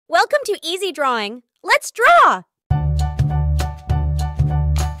Welcome to Easy Drawing. Let's draw!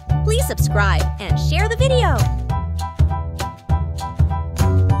 Please subscribe and share the video.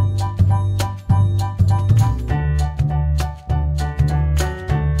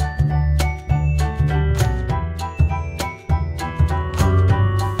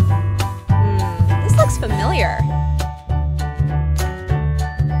 This looks familiar.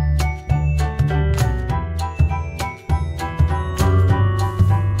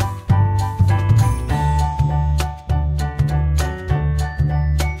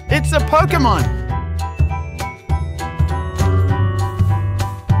 It's a Pokemon!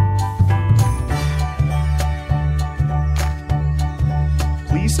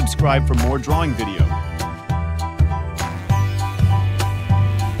 Please subscribe for more drawing video.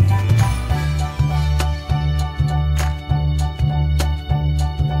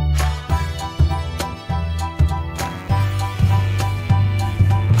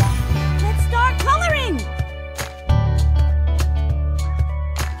 Let's start coloring!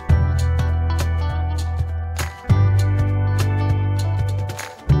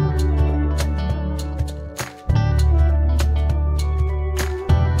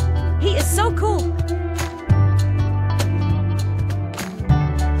 He is so cool!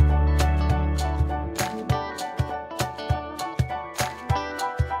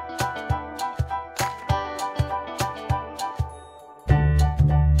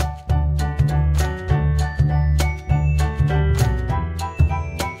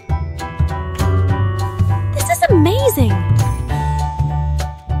 This is amazing!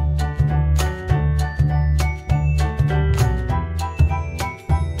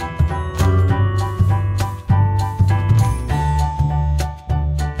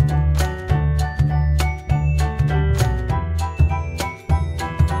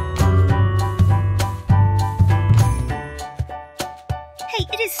 Hey,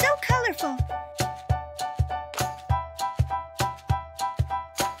 it is so colorful.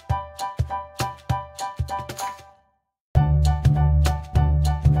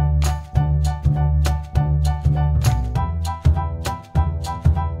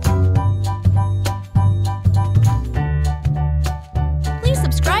 Please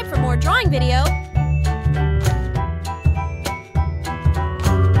subscribe for more drawing video.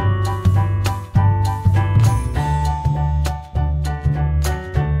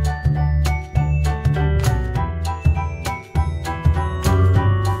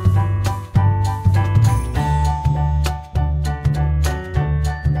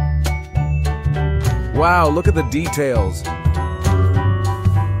 Wow, look at the details.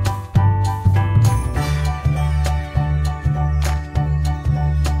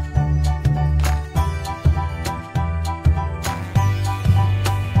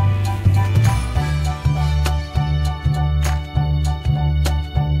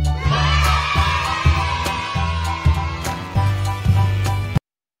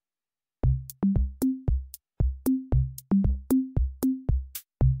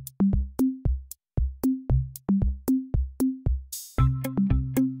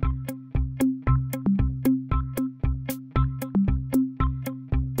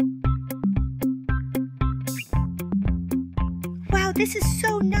 Wow, this is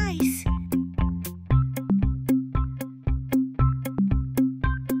so nice.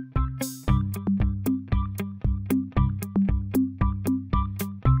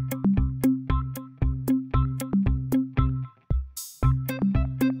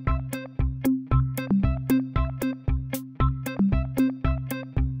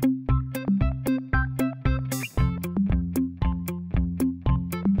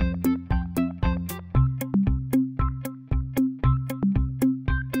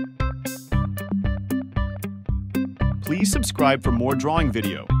 Please subscribe for more drawing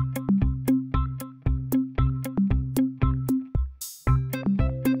video.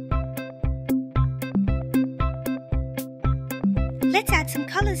 Let's add some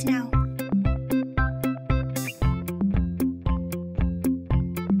colors now.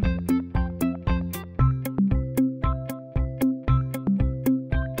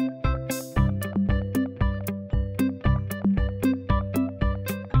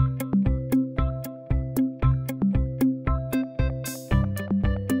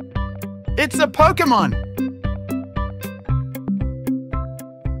 It's a Pokemon!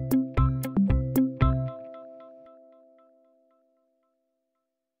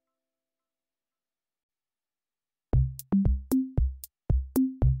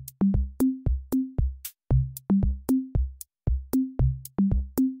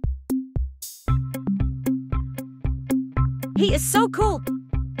 He is so cool!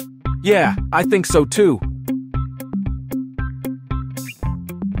 Yeah, I think so too.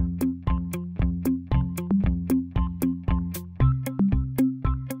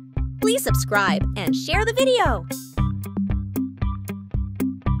 Please subscribe and share the video.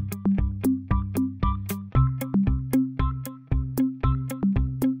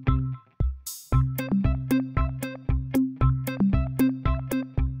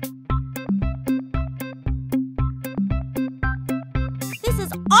 This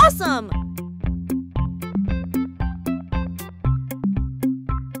is awesome!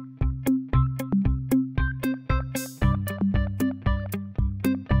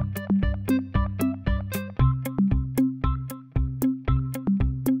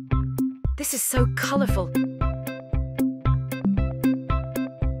 This is so colorful.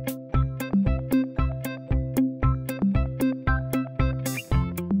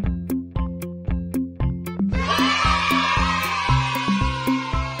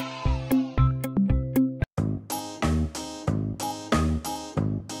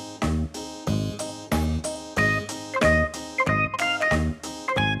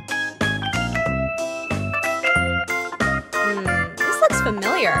 This looks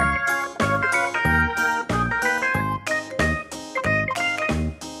familiar.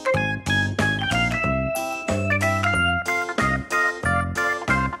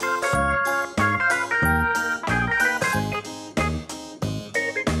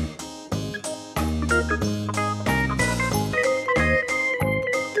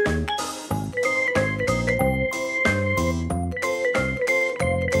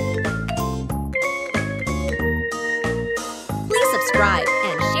 Subscribe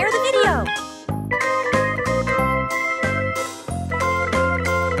and share the video.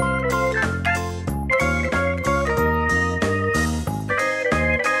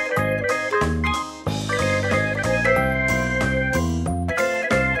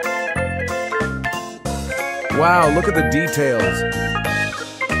 Wow, look at the details.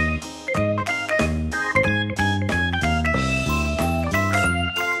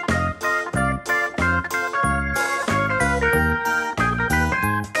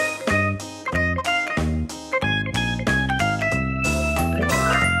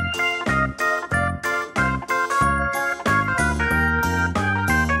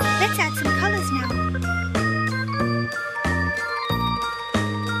 Let's add some colors now.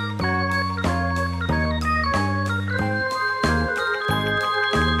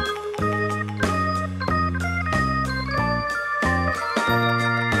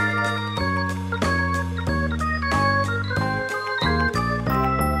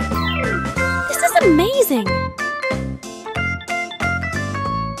 This is amazing!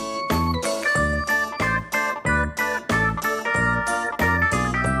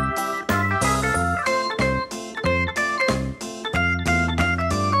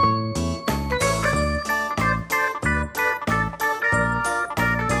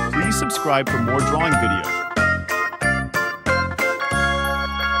 Please subscribe for more drawing video.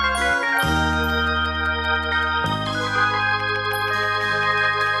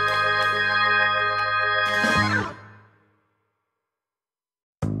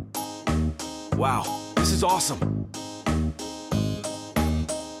 Wow, this is awesome.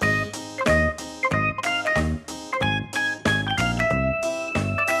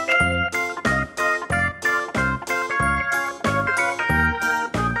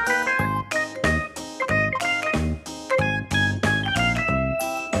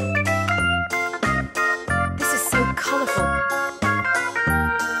 This is so colorful.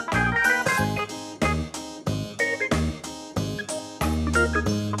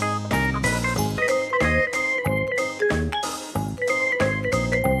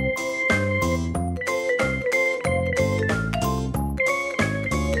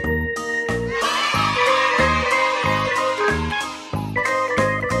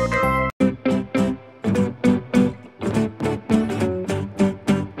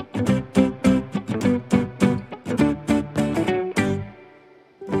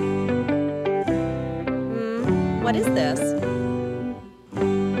 What is this?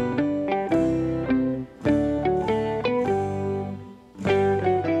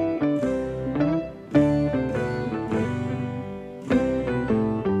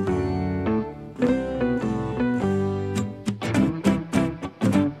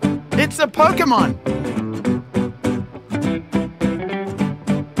 It's a Pokemon!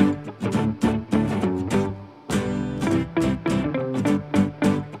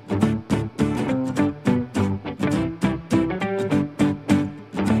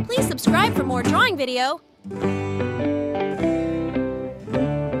 Please subscribe for more drawing video.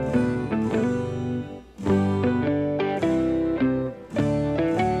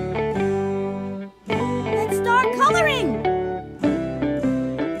 Let's start coloring!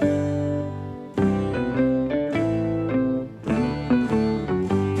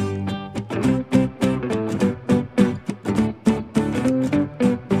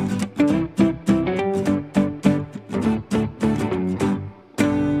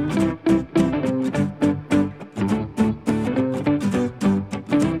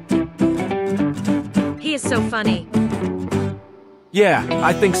 funny. Yeah,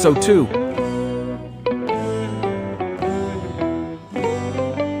 I think so too.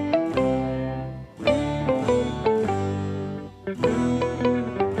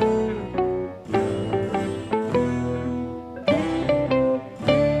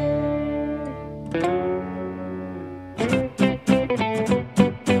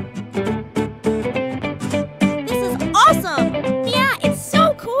 This is awesome! Yeah, it's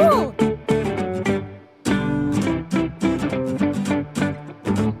so cool!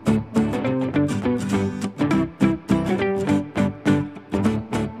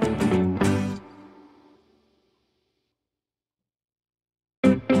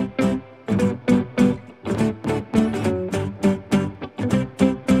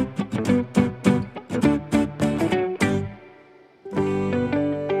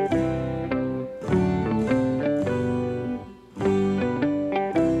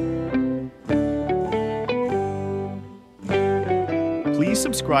 Please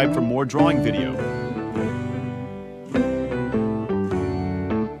subscribe for more drawing video.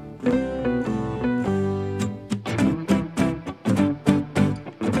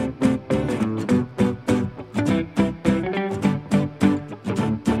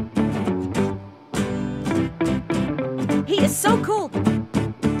 He is so cool!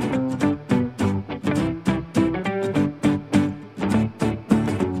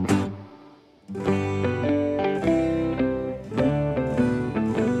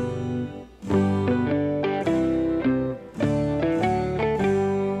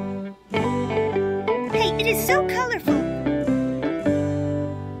 Hey, it is so colorful.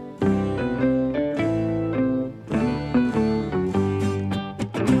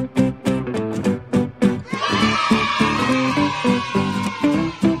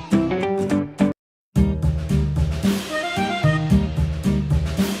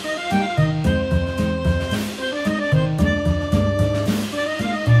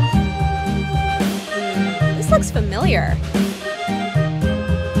 This looks familiar.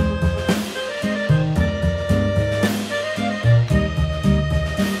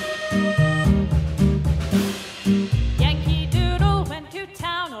 Yankee Doodle went to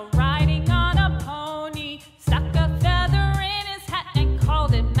town riding on a pony, stuck a feather in his hat and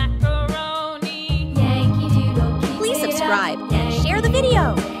called it macaroni. Yankee Doodle, keep Please it up. subscribe and share the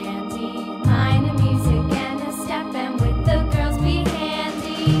video. Dandy, mind the music and the step, and with the girls be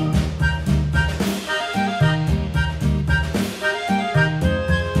handy.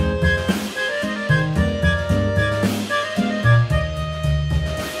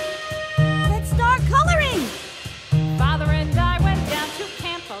 Let's start coloring! Father and I went down to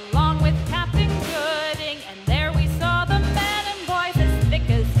camp along with Captain Gooding, and there we saw the men and boys as thick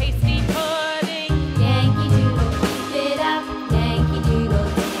as hasty pudding. Yankee Doodle, keep it up. Yankee Doodle,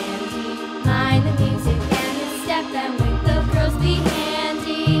 dandy, mind the music and the step, and with the girls be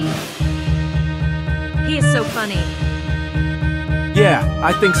handy. He is so funny. Yeah,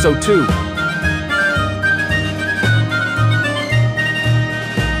 I think so too.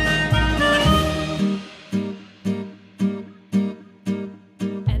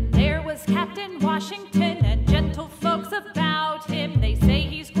 And there was Captain Washington and gentle folks about him. They say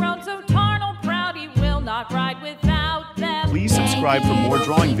he's grown so tarnal proud he will not ride without them. Please subscribe for more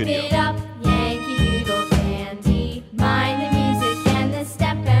drawing Keep video. it up. Yankee Doodle, dandy, mind the music and the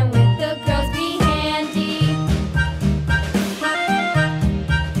step, and with the girls be handy.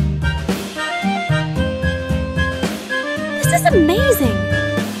 This is amazing!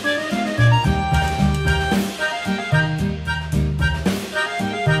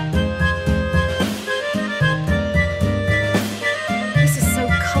 This is so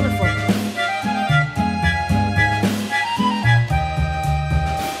colorful.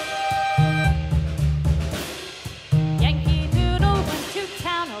 Yankee Doodle went to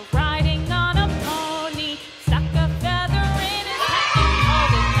town riding on a pony, stuck a feather in his hat and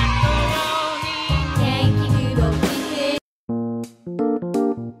called it macaroni. Yankee Doodle, keep it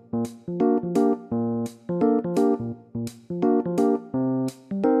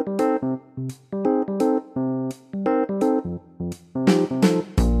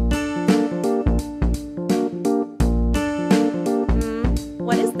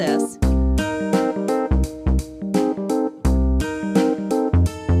What is this?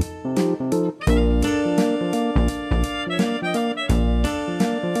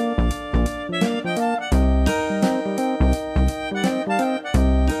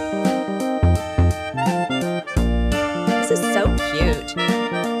 This is so cute.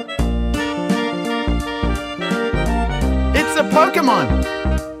 It's a Pokemon!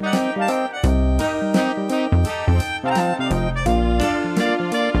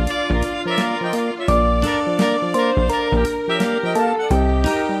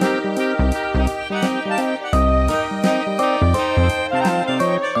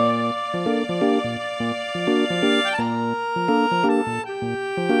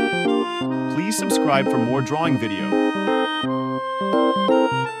 Please subscribe for more drawing video.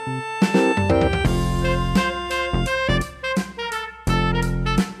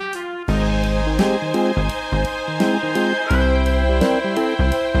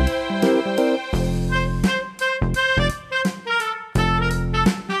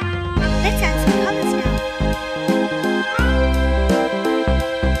 Let's add some colors now.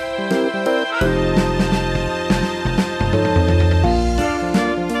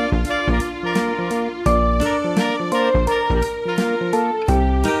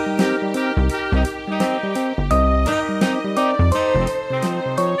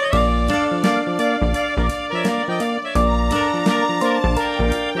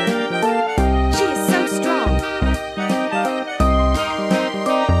 She is so strong.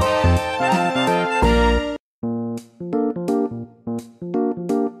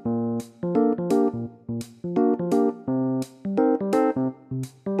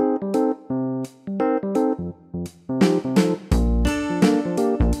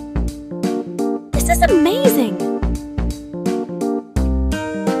 This is amazing.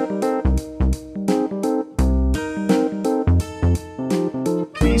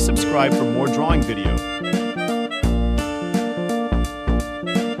 Please subscribe for more drawing video.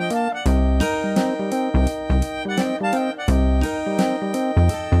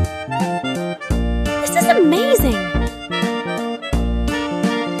 This is amazing.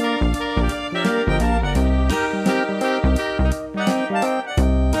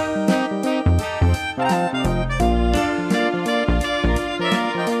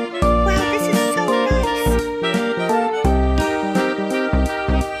 Wow, this is so nice.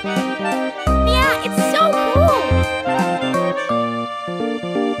 Yeah, it's so cool.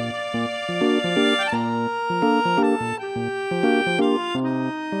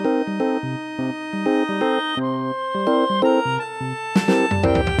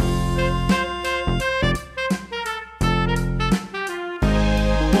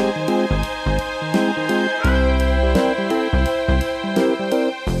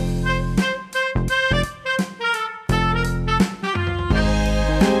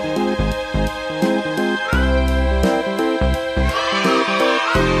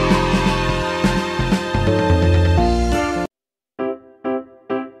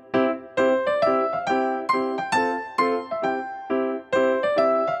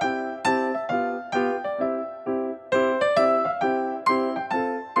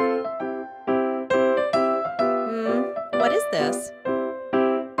 What is this?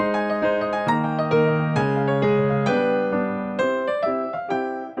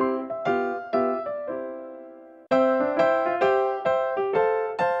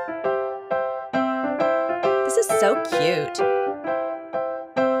 This is so cute.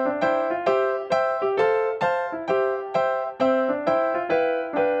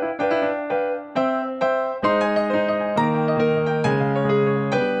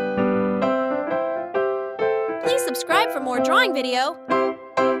 Please subscribe for more drawing video.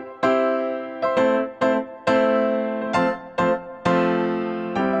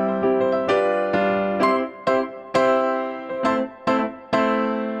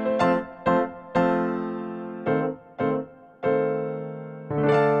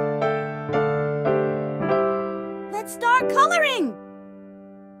 Let's start coloring.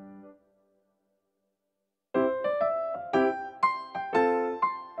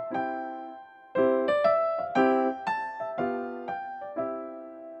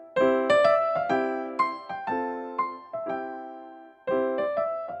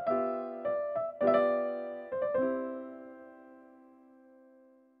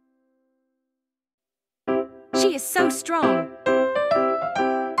 She is so strong.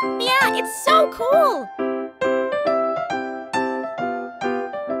 Yeah, it's so cool.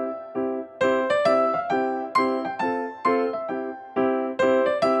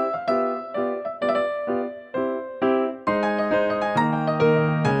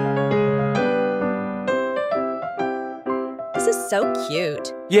 This is so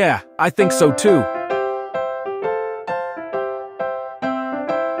cute. Yeah, I think so too.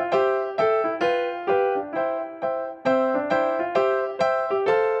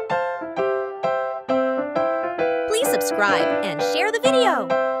 Please subscribe and share the video.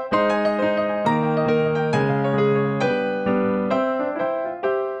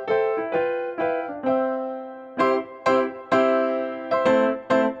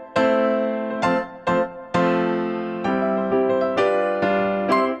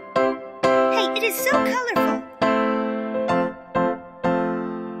 Hey, it is so colorful.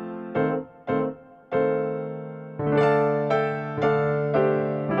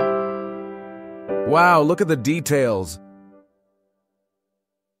 Wow, look at the details.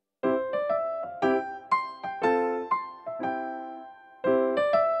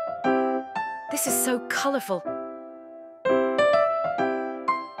 This is so colorful.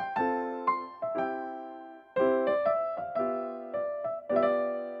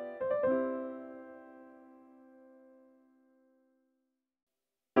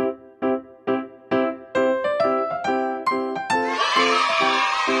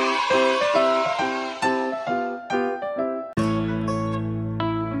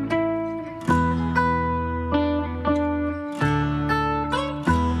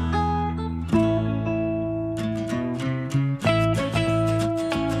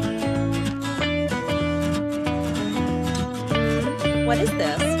 What is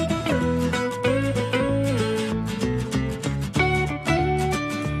this?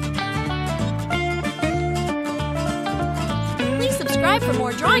 Please subscribe for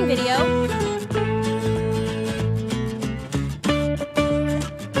more drawing video.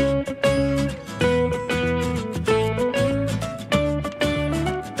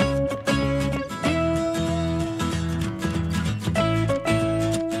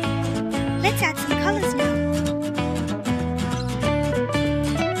 Let's add some colors now.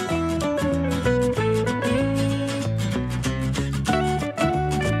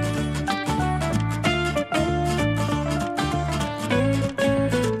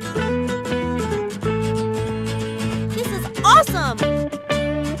 This is awesome!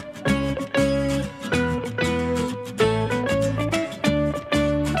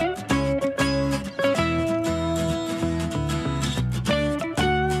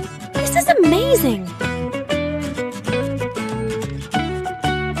 This is amazing!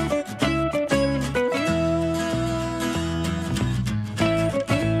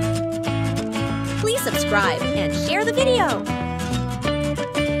 Please subscribe and share the video.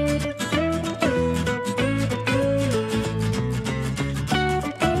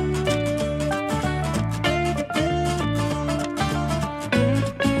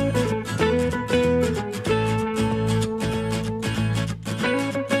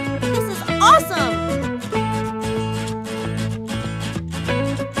 This is awesome!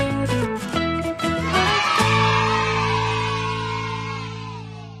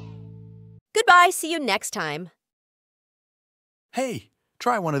 Goodbye, see you next time. Hey,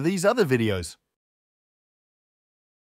 try one of these other videos.